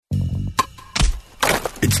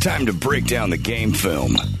It's time to break down the game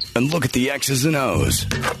film and look at the X's and O's,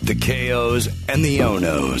 the KOs and the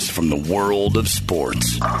O-Nos from the world of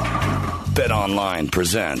sports. BetOnline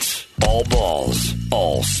presents All Balls,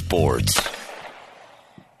 All Sports.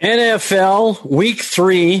 NFL Week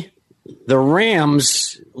 3, the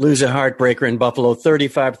Rams lose a heartbreaker in Buffalo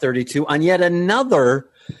 35-32 on yet another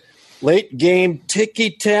late game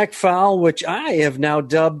ticky-tack foul, which I have now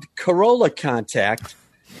dubbed Corolla contact.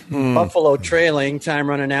 Buffalo trailing, time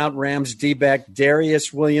running out. Rams D-back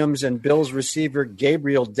Darius Williams and Bills receiver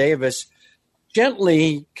Gabriel Davis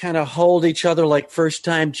gently kind of hold each other like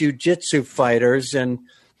first-time jiu-jitsu fighters, and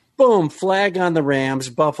boom, flag on the Rams.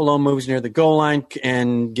 Buffalo moves near the goal line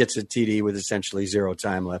and gets a TD with essentially zero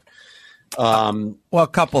time left. Well, a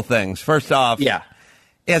couple things. First off,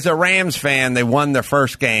 as a Rams fan, they won their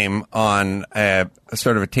first game on a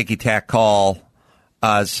sort of a ticky-tack call,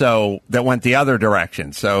 so that went the other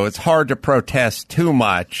direction. So it's hard to protest too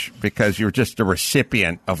much because you're just a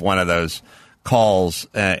recipient of one of those calls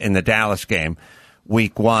in the Dallas game,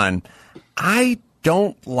 week 1. I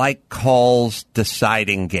don't like calls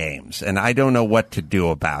deciding games, and I don't know what to do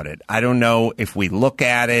about it. I don't know if we look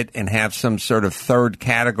at it and have some sort of third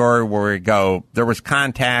category where we go, there was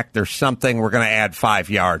contact, there's something, we're going to add 5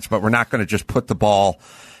 yards, but we're not going to just put the ball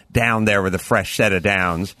down there with a fresh set of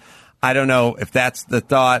downs. I don't know if that's the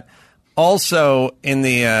thought. Also, in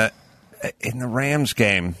the Rams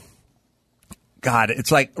game, God,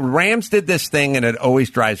 it's like Rams did this thing, and it always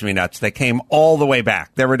drives me nuts. They came all the way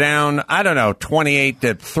back. They were down, I don't know,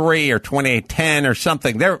 28-3 or 28-10 or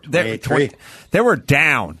something. They were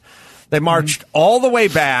down. They marched all the way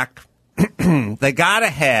back. They got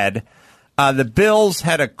ahead. The Bills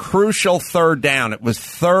had a crucial third down. It was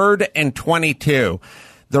 3rd and 22.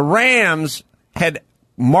 The Rams had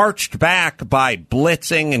marched back by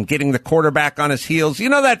blitzing and getting the quarterback on his heels. You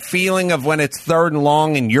know that feeling of when it's 3rd and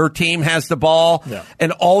long and your team has the ball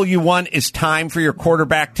and all you want is time for your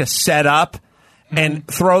quarterback to set up and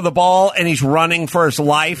throw the ball and he's running for his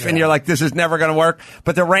life and you're like, this is never going to work.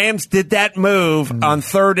 But the Rams did that move on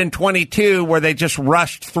 3rd and 22 where they just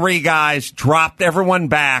rushed 3 guys, dropped everyone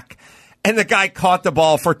back, and the guy caught the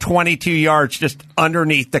ball for 22 yards just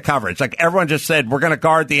underneath the coverage. Like, everyone just said, we're going to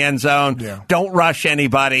guard the end zone. Yeah. Don't rush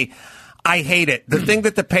anybody. I hate it. The thing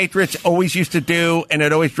that the Patriots always used to do, and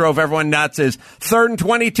it always drove everyone nuts, is 3rd and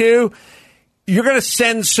 22, you're going to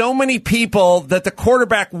send so many people that the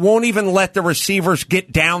quarterback won't even let the receivers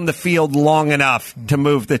get down the field long enough to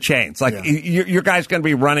move the chains. Like, your guy's going to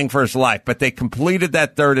be running for his life. But they completed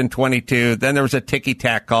that 3rd and 22. Then there was a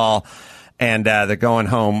ticky-tack call, and they're going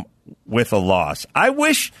home with a loss. I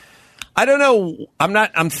don't know,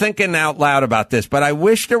 I'm thinking out loud about this, but I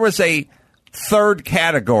wish there was a third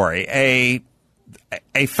category.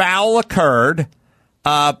 A foul occurred,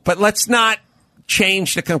 but let's not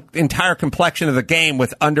change the entire complexion of the game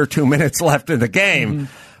with under 2 minutes left in the game.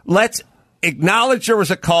 Let's acknowledge there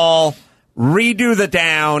was a call, redo the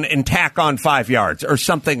down, and tack on 5 yards or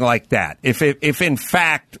something like that. If in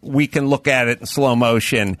fact we can look at it in slow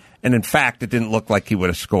motion and in fact it didn't look like he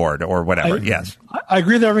would have scored or whatever. Yes. I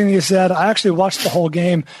agree with everything you said. I actually watched the whole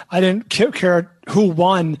game. I didn't care who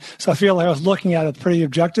won, so I feel like I was looking at it pretty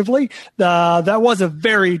objectively. That was a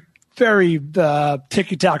very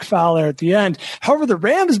ticky-tack foul there at the end. However, the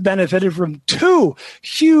Rams benefited from 2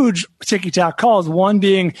 huge ticky-tack calls, one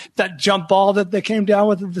being that jump ball that they came down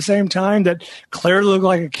with at the same time that clearly looked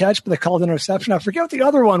like a catch, but they called an interception. I forget what the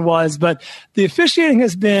other one was, but the officiating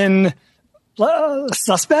has been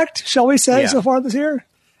suspect, shall we say, so far this year.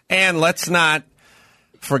 And let's not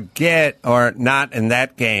forget, or not in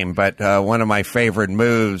that game, but one of my favorite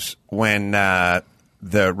moves when the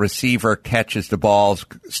receiver catches the ball,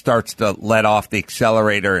 starts to let off the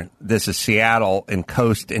accelerator. This is Seattle, and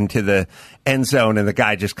coast into the end zone, and the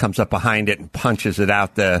guy just comes up behind it and punches it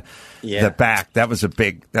out the back. That was a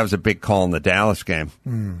big call in the Dallas game.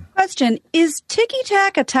 Question: is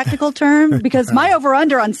ticky-tack a technical term? Because my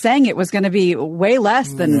over/under on saying it was going to be way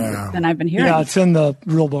less than I've been hearing. Yeah, it's in the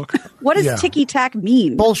rule book. What does ticky-tack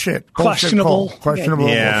mean? Bullshit. Questionable.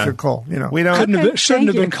 Bullshit call. You know, we don't. Shouldn't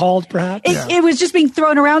have been called. Perhaps it was just being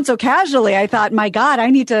thrown around so casually. I thought, my God, I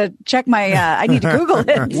need to check my. I need to Google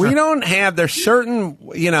it. We don't have. There's certain,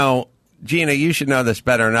 Gina, you should know this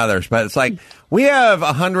better than others, but it's like we have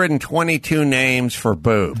 122 names for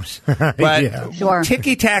boobs, but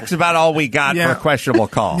ticky-tack's about all we got for a questionable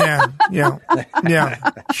call.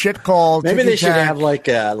 Shit call. Maybe they should have like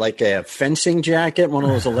a fencing jacket, one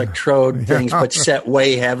of those electrode things, but set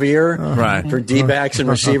way heavier for D-backs and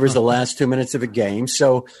receivers the last 2 minutes of a game,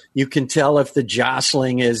 so you can tell if the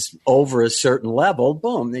jostling is over a certain level.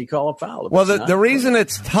 Boom, they call a foul. Well, the reason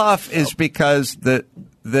it's tough is because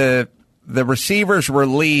the receiver's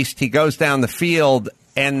released. He goes down the field,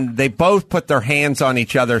 and they both put their hands on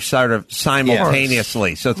each other sort of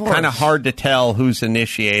simultaneously. So it's kind of hard to tell who's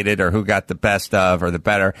initiated or who got the best of or the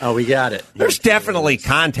better. Oh, we got it. There's definitely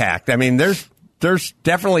contact. I mean, there's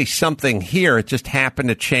definitely something here. It just happened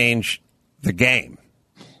to change the game.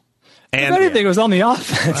 And if anything, it was on the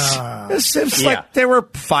offense. It's like they were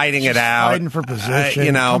fighting it out. Fighting for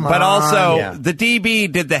position. But also the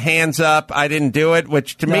DB did the hands up. I didn't do it,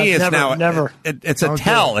 which to me is never. It's a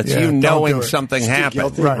tell. It's you knowing something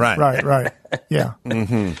happened. Right. Yeah.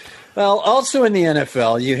 Mm-hmm. Well, also in the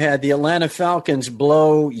NFL, you had the Atlanta Falcons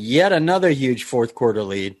blow yet another huge fourth quarter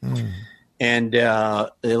lead. And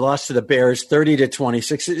they lost to the Bears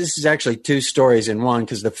 30-26. This is actually two stories in one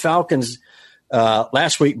because the Falcons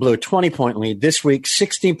last week blew a 20-point lead. This week,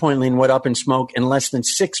 16-point lead went up in smoke in less than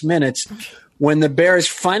 6 minutes when the Bears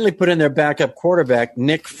finally put in their backup quarterback,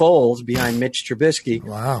 Nick Foles, behind Mitch Trubisky.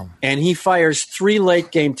 Wow. And he fires 3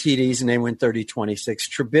 late-game TDs, and they win 30-26.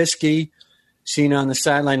 Trubisky, seen on the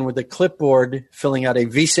sideline with a clipboard, filling out a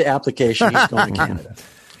visa application. He's going to Canada.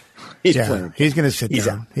 He's playing. He's going to sit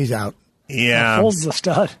down. He's out. Yeah. Foles is a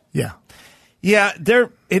stud. Yeah. Yeah,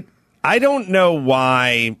 I don't know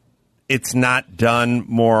why it's not done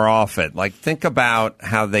more often. Like, think about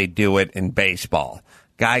how they do it in baseball.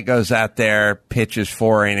 Guy goes out there, pitches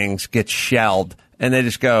 4 innings, gets shelled, and they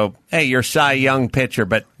just go, hey, you're a Cy Young pitcher,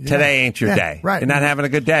 but today ain't your day. Right. You're not having a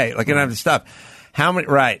good day. Like, you don't have the stuff. How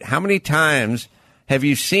many times have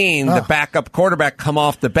you seen the backup quarterback come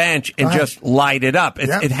off the bench and just light it up?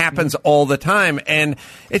 It happens all the time. And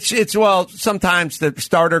it's sometimes the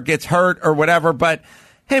starter gets hurt or whatever, but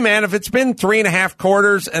hey, man, if it's been 3.5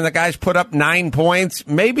 quarters and the guy's put up 9 points,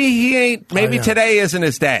 maybe he ain't. Maybe today isn't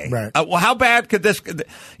his day. Right. Well, how bad could this?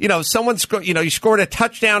 Someone you scored a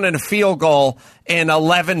touchdown and a field goal in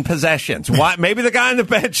 11 possessions. Why? Maybe the guy on the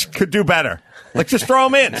bench could do better. Like, just throw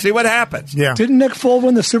him in, see what happens. Yeah. Didn't Nick Foles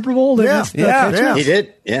win the Super Bowl? Yeah. He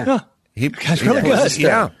did. Yeah. He really good.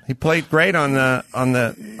 Yeah, he played great on the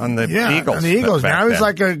Eagles. On the Eagles. Now he's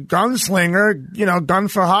like a gunslinger, gun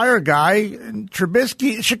for hire guy. And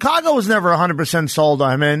Trubisky, Chicago was never 100% sold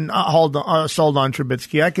on him and sold on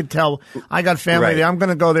Trubisky. I could tell. I got family there. I'm going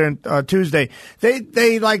to go there Tuesday.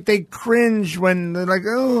 They cringe when they're like,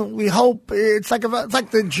 oh, we hope. It's like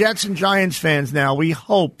the Jets and Giants fans now. We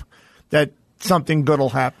hope that something good will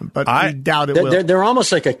happen, but I doubt it will. They're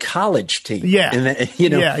almost like a college team. Yeah. And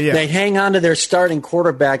they hang on to their starting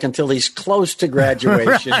quarterback until he's close to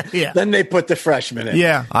graduation. Then they put the freshman in.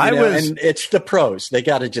 Yeah. And it's the pros. They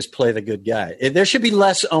got to just play the good guy. There should be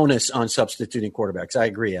less onus on substituting quarterbacks. I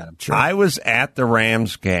agree, Adam. Sure. I was at the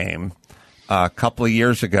Rams game a couple of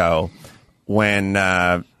years ago when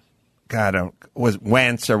was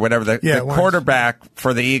Wentz or whatever, the quarterback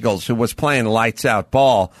for the Eagles who was playing lights out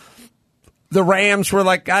ball. The Rams were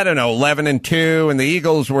 11-2, and the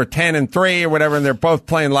Eagles were 10-3 or whatever, and they're both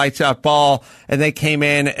playing lights out ball. And they came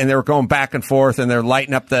in and they were going back and forth, and they're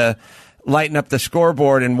lighting up the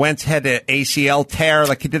scoreboard. And Wentz had an ACL tear,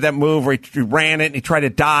 like he did that move where he ran it and he tried to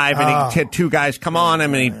dive, and he had 2 guys come on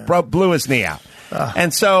him, and he blew his knee out.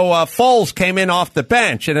 And so Foles came in off the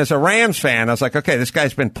bench, and as a Rams fan, I was like, okay, this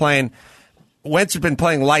guy's been playing. Wentz has been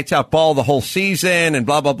playing lights out ball the whole season and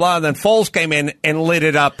blah, blah, blah. And then Foles came in and lit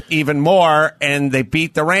it up even more, and they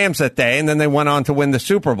beat the Rams that day. And then they went on to win the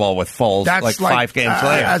Super Bowl with Foles 5 games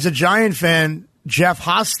later. As a Giant fan, Jeff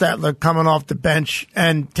Hostetler coming off the bench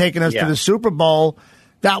and taking us to the Super Bowl,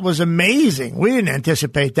 that was amazing. We didn't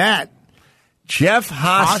anticipate that. Jeff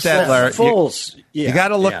Hostetler. Foles. You got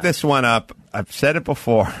to look this one up. I've said it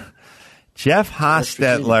before. Jeff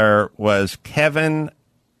Hostetler was Kevin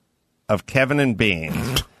and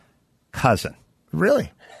Bean's cousin.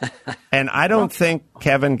 Really? And I don't think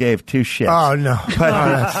Kevin gave 2 shits. Oh, no.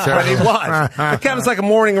 But he was. But Kevin's like a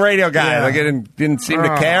morning radio guy. Like, he didn't seem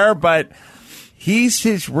to care, but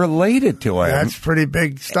he's related to him. That's pretty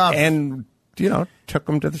big stuff. And, took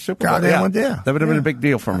him to the Super Bowl. That would have been a big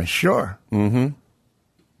deal for me. Sure. Mm-hmm.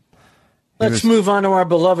 Let's move on to our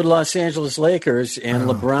beloved Los Angeles Lakers and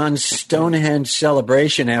LeBron's Stonehenge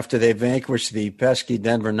celebration after they vanquished the pesky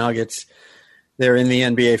Denver Nuggets. They're in the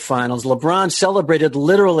NBA Finals. LeBron celebrated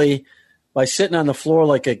literally by sitting on the floor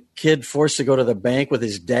like a kid forced to go to the bank with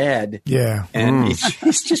his dad. Yeah. And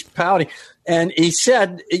he's just pouting. And he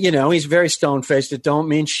said, he's very stone-faced. It don't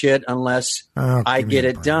mean shit unless I get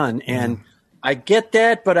it done. And I get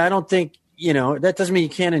that, but I don't think, that doesn't mean you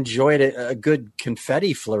can't enjoy a good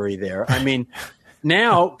confetti flurry there. I mean,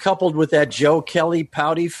 Now, coupled with that Joe Kelly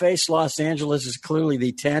pouty face, Los Angeles is clearly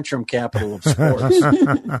the tantrum capital of sports.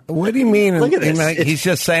 What do you mean? Look at this. He's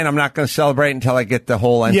just saying, I'm not going to celebrate until I get the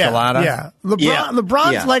whole enchilada? Yeah.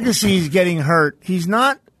 LeBron's legacy is getting hurt. He's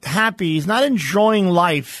not happy. He's not enjoying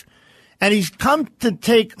life. And he's come to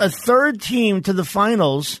take a third team to the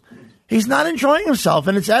finals. He's not enjoying himself,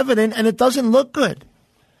 and it's evident, and it doesn't look good.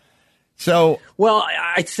 So, well,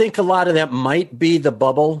 I think a lot of that might be the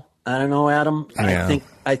bubble. I don't know, Adam. Yeah.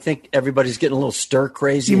 I think everybody's getting a little stir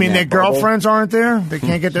crazy. You mean their bubble. girlfriends aren't there? They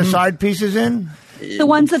can't get their side pieces in? The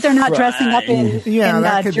ones that they're not dressing up in. Yeah, in,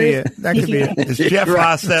 that could be it. That could be it. Is Jeff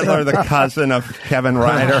Hostetler the cousin of Kevin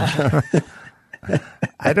Ryder?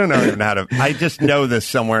 I don't know even how to. I just know this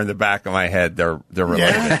somewhere in the back of my head. They're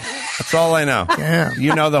related. Yeah. That's all I know. Yeah.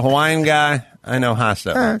 You know the Hawaiian guy? I know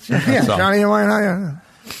Hostetler. Yeah, Johnny Hawaiian.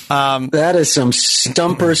 That is some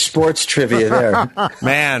stumper sports trivia there.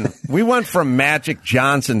 Man, we went from Magic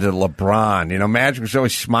Johnson to LeBron. You know, Magic was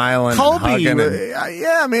always smiling, Kobe, and hugging.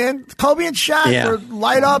 yeah, man. Kobe and Shaq were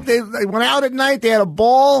light up. They went out at night. They had a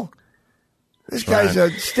ball. This guy's a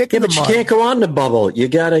stick in the mud. But you can't go on the bubble. You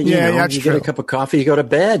gotta, you that's you true. get a cup of coffee, you go to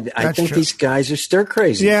bed. I think these guys are stir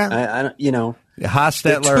crazy. Yeah,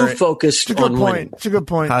 Hostetler, they're too focused on winning. It's a good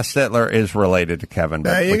point. Hostetler is related to Kevin,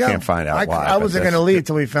 but we can't find out why. I wasn't going to leave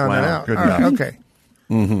till we found that out. Good All enough. right, okay.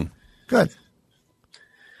 Mm-hmm. Good.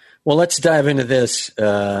 Well, let's dive into this.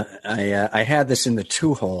 I had this in the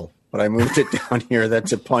 2-hole, but I moved it down here.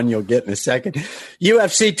 That's a pun you'll get in a second.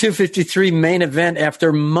 UFC 253 main event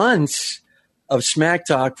after months of smack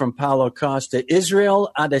talk from Paulo Costa. Israel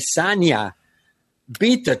Adesanya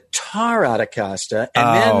beat the tar out of Costa. And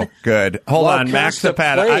then good. Hold on, Max Costa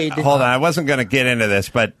Zapata. Hold on. I wasn't going to get into this,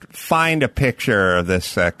 but find a picture of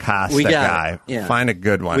this Costa guy. Yeah. Find a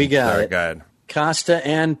good one. We got Very it. good. Costa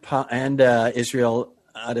and Israel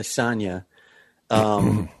Adesanya.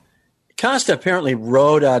 Costa apparently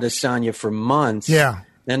rode Adesanya for months. Yeah.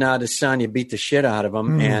 Then Adesanya beat the shit out of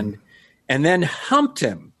him and then humped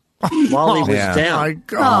him while he was down. Oh, my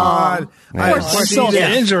God. I saw the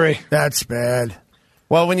injury. That's bad.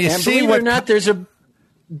 Well, when you And see believe what it or not, there's a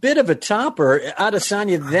bit of a topper.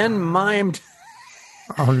 Adesanya then mimed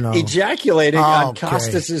ejaculating on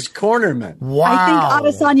Costas' cornerman. Wow. I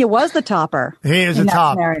think Adesanya was the topper. He is a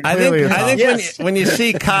top. I think when you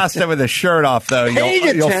see Costa with his shirt off, though,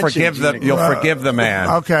 you'll forgive the man.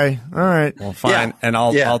 Okay, all right. Well, fine, and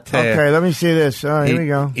I'll tell you. Okay, let me see this. All right, here we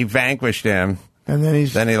go. He vanquished him, and then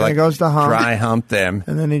he goes to hump, dry humped him,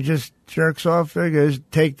 and then he just jerks off. There he goes.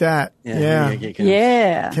 Take that.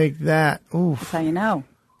 Yeah. Take that. Oof. That's how you know.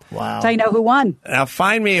 Wow. That's how you know who won. Now,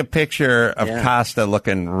 find me a picture of Costa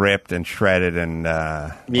looking ripped and shredded and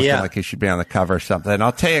looking like he should be on the cover or something. And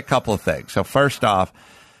I'll tell you a couple of things. So, first off,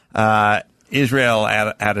 Israel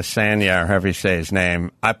Adesanya, or however you say his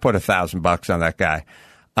name, I put $1,000 on that guy.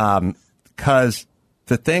 Because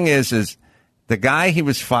the thing is the guy he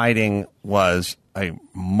was fighting was a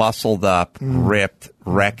muscled up, ripped,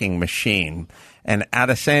 wrecking machine. And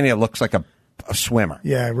Adesanya looks like a swimmer.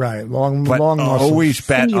 Yeah, right. Long muscles. Always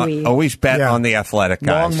bet on the athletic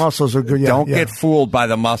guys. Long muscles are good. Yeah, Don't get fooled by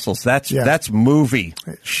the muscles. That's movie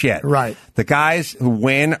shit. Right. The guys who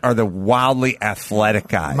win are the wildly athletic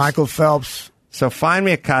guys. Michael Phelps. So find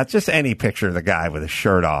me just any picture of the guy with his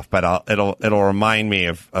shirt off, but it'll remind me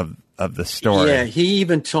of the story. Yeah, he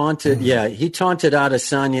even taunted. Yeah, he taunted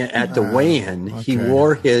Adesanya at the weigh-in. Okay. He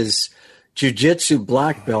wore his jiu-jitsu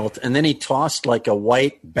black belt, and then he tossed like a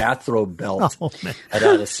white bathrobe belt at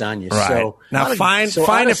Adesanya. Right. So now find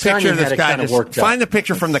a picture of this guy. Find the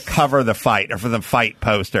picture from the cover of the fight or from the fight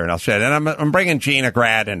poster, and I'll show it. And I'm bringing Gina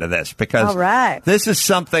Grad into this because this is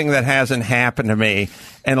something that hasn't happened to me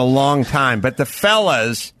in a long time. But the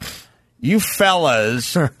fellas, you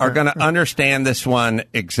fellas are going to understand this one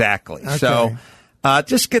exactly. Okay. So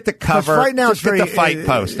just get the cover. Right now, just get the fight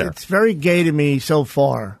poster. It's very gay to me so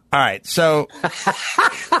far. All right, so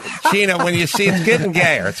Gina, when you see it's getting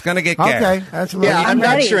gayer, it's going to get gayer. Okay, that's right. I'm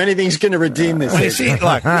not sure anything's going to redeem this. You see,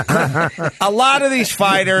 look, a lot of these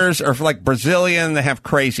fighters are like Brazilian. They have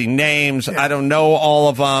crazy names. I don't know all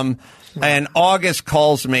of them. And August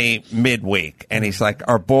calls me midweek, and he's like,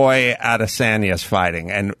 "Our boy Adesanya's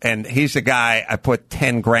fighting," and he's the guy I put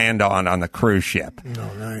 $10,000 on the cruise ship.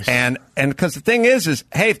 Oh, nice. And because the thing is,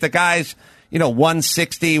 hey, if the guy's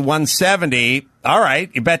 160, 170, all right,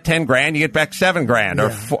 you bet $10,000, you get back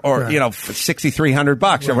 $7,000, or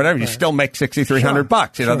 $6,300 or whatever. You still make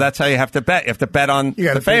 $6,300. That's how you have to bet. You have to bet on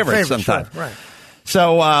the favorites sometimes. Sure. Right.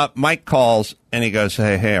 So Mike calls and he goes,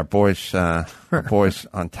 "Hey, our boy's on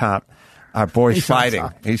top. Our boy's fighting.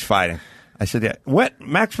 He's fighting." I said, yeah. What,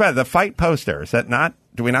 Max, the fight poster, is that not,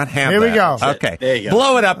 do we not have Here that? we go. Okay. There you go.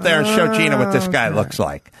 Blow it up there and show Gina what this guy looks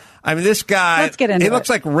like. I mean, this guy, Let's get into he looks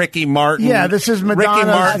like Ricky Martin. Yeah, this is Madonna's Ricky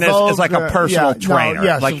Martin is like a personal trainer.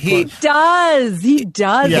 yes, like of he course. He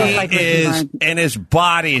does Yeah. look like Ricky is, Martin. and his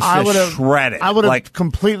body is just shredded. I would have like,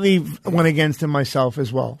 completely went against him myself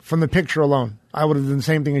as well. From the picture alone, I would have done the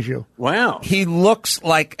same thing as you. Wow. he looks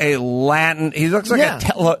like a Latin. He looks like Yeah. a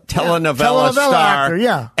telenovela Telenovela star. actor,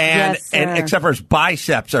 yeah. And Yes, sir. and except for his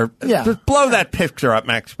biceps are. Yeah. Just blow that picture up,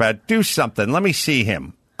 Max. Bad. Do something. Let me see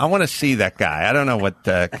him. I want to see that guy. I don't know what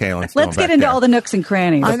Kalen's doing. Let's get back into there. all the nooks and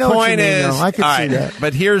crannies. I know what you Point mean, is, though. I can all see right, that.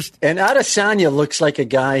 but here's And Adesanya looks like a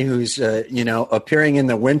guy who's, appearing in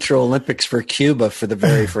the Winter Olympics for Cuba for the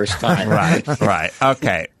very first time. right.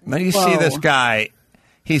 Okay. Now you see this guy.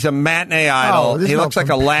 He's a matinee idol. there's He no looks like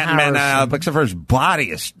a Latin matinee comparison. idol, except for his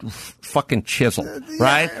body is fucking chiseled,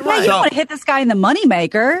 right? Yeah, you don't want to hit this guy in the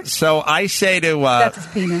moneymaker. So I say to, That's his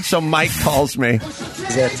penis. so Mike calls me.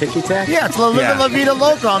 Is that Ticky Tack? Yeah, it's La Yeah. Vida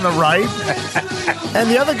Loca on the right. And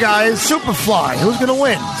the other guy is Superfly. Who's going to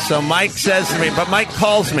win? So Mike says to me, but Mike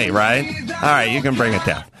calls me, right? All right, you can bring it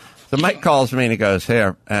down. So Mike calls me and he goes,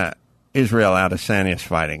 here, Israel Adesanya's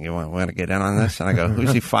fighting. You want to get in on this? And I go,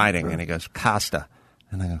 who's he fighting? And he goes, Costa.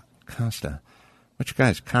 And I go, Costa? Which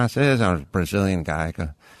guy's Costa? Is a Brazilian guy. I go,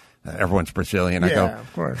 everyone's Brazilian. I Yeah, go,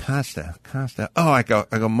 of course. Costa. Oh, I go,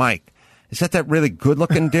 Mike. Is that really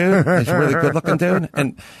good-looking dude? Is he a really good-looking dude?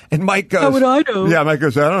 And Mike goes, How would I know? Yeah, Mike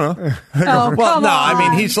goes, I don't know. I go, Oh, well, come no, on. I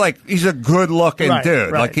mean, he's a good-looking Right,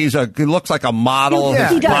 dude. right. Like he looks like a model. Yeah.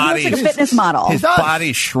 His He does. He body, looks like a fitness model. his does.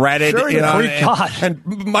 body's shredded. Sure he you know, does. and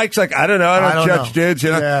Mike's like, I don't know. I don't judge know. dudes.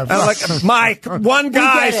 You know, Yeah. and I'm like, Mike, one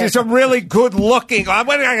guy get it. is a really good-looking.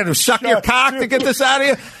 What am I going to suck your cock to get this out of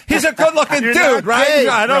you? He's a good-looking You're dude, not right? gay,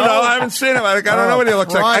 I don't bro. know. I haven't seen him. I don't know what he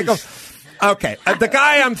looks like. I go. Christ. Okay, the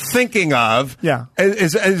guy I'm thinking of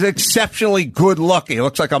is exceptionally good looking. He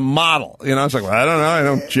looks like a model. You know, I was like, well, I don't know. I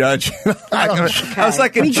don't judge. I was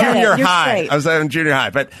like in We get it. junior You're high. straight. I was in junior high.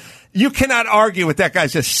 But you cannot argue with that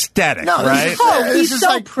guy's aesthetic, No, right? He's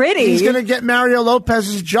so pretty. He's going to get Mario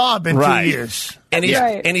Lopez's job in Right. 2 years. And he's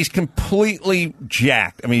Right. and he's completely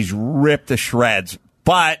jacked. I mean, he's ripped to shreds.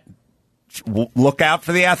 But look out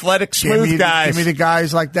for the athletic smooth guys. Give me the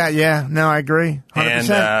guys like that. Yeah, no, I agree. 100%.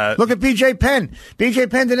 And, Look at BJ Penn. BJ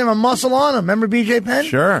Penn didn't have a muscle on him. Remember BJ Penn?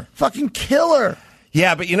 Sure. Fucking killer.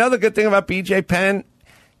 Yeah, but you know the good thing about BJ Penn?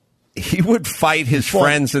 He would fight his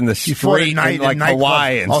friends in the He fought at street night in like nightclubs.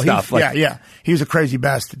 Hawaii and stuff. Yeah. He was a crazy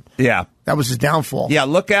bastard. Yeah. That was his downfall. Yeah,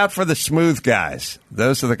 look out for the smooth guys.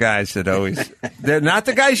 Those are the guys that they're not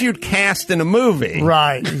the guys you'd cast in a movie.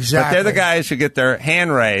 Right, exactly. But they're the guys who get their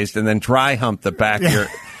hand raised and then dry hump the back of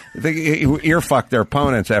ear fuck their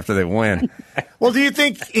opponents after they win. Well, do you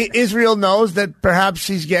think Israel knows that perhaps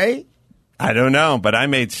he's gay? I don't know, but I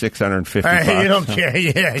made $650. You don't care.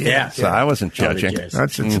 Yeah. So I wasn't Nobody judging. cares.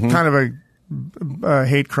 It's kind of a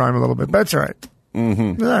hate crime a little bit, but that's all right.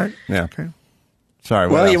 Mm-hmm. All right. Yeah. Okay. Sorry.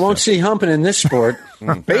 what Well, you else, won't Jeff? see humping in this sport.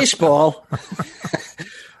 Baseball.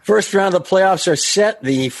 First round of the playoffs are set.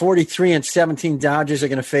 The 43-17 Dodgers are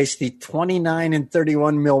going to face the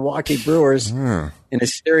 29-31 Milwaukee Brewers in a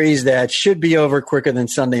series that should be over quicker than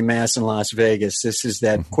Sunday Mass in Las Vegas. This is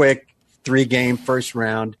that quick 3-game first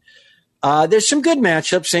round. There's some good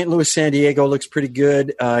matchups. St. Louis, San Diego looks pretty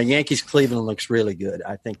good. Yankees, Cleveland looks really good.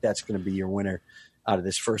 I think that's going to be your winner out of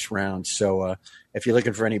this first round. So if you're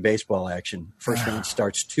looking for any baseball action, first round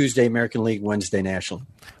starts Tuesday, American League, Wednesday, National.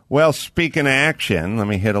 Well, speaking of action, let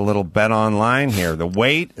me hit a little bet online here. The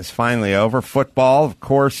wait is finally over. Football, of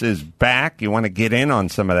course, is back. You want to get in on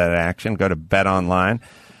some of that action, go to Bet Online.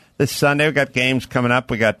 This Sunday, we got games coming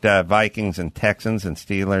up. We got Vikings and Texans and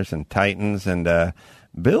Steelers and Titans and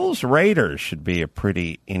Bills Raiders should be a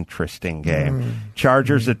pretty interesting game.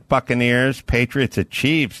 Chargers at Buccaneers, Patriots at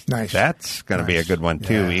Chiefs. Nice. That's going to be a good one,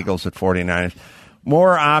 too. Yeah. Eagles at 49ers.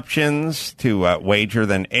 More options to wager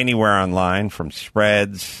than anywhere online, from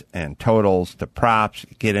spreads and totals to props.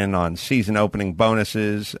 Get in on season opening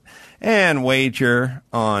bonuses and wager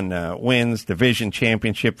on wins, division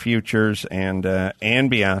championship futures, and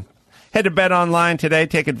beyond. Head to Bet Online today.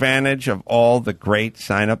 Take advantage of all the great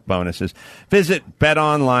sign-up bonuses. Visit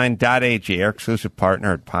betonline.ag, our exclusive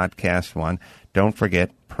partner at Podcast One. Don't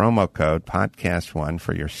forget promo code Podcast One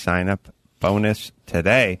for your sign-up bonus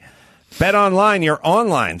today. Bet Online, your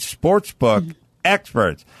online sportsbook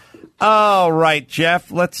experts. All right,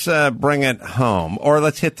 Jeff, let's bring it home. Or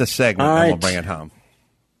let's hit the segment and we'll bring it home.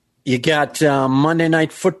 You got Monday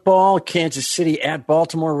Night Football, Kansas City at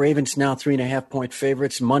Baltimore. Ravens now 3.5-point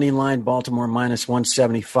favorites. Money line, Baltimore minus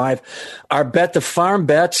 175. Our bet the farm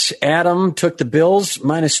bets. Adam took the Bills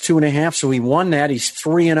minus 2.5, so he won that. He's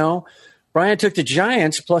 3-0. Brian took the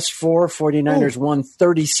Giants +4. 49ers won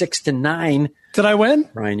 36-9. Did I win?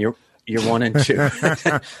 Brian, you're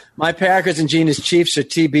 1-2. My Packers and Gina's Chiefs are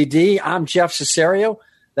TBD. I'm Jeff Cesario.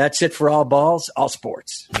 That's it for All Balls, All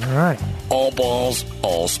Sports. All right. All Balls,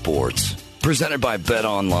 All Sports. Presented by Bet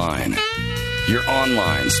Online, your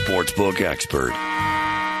online sportsbook expert.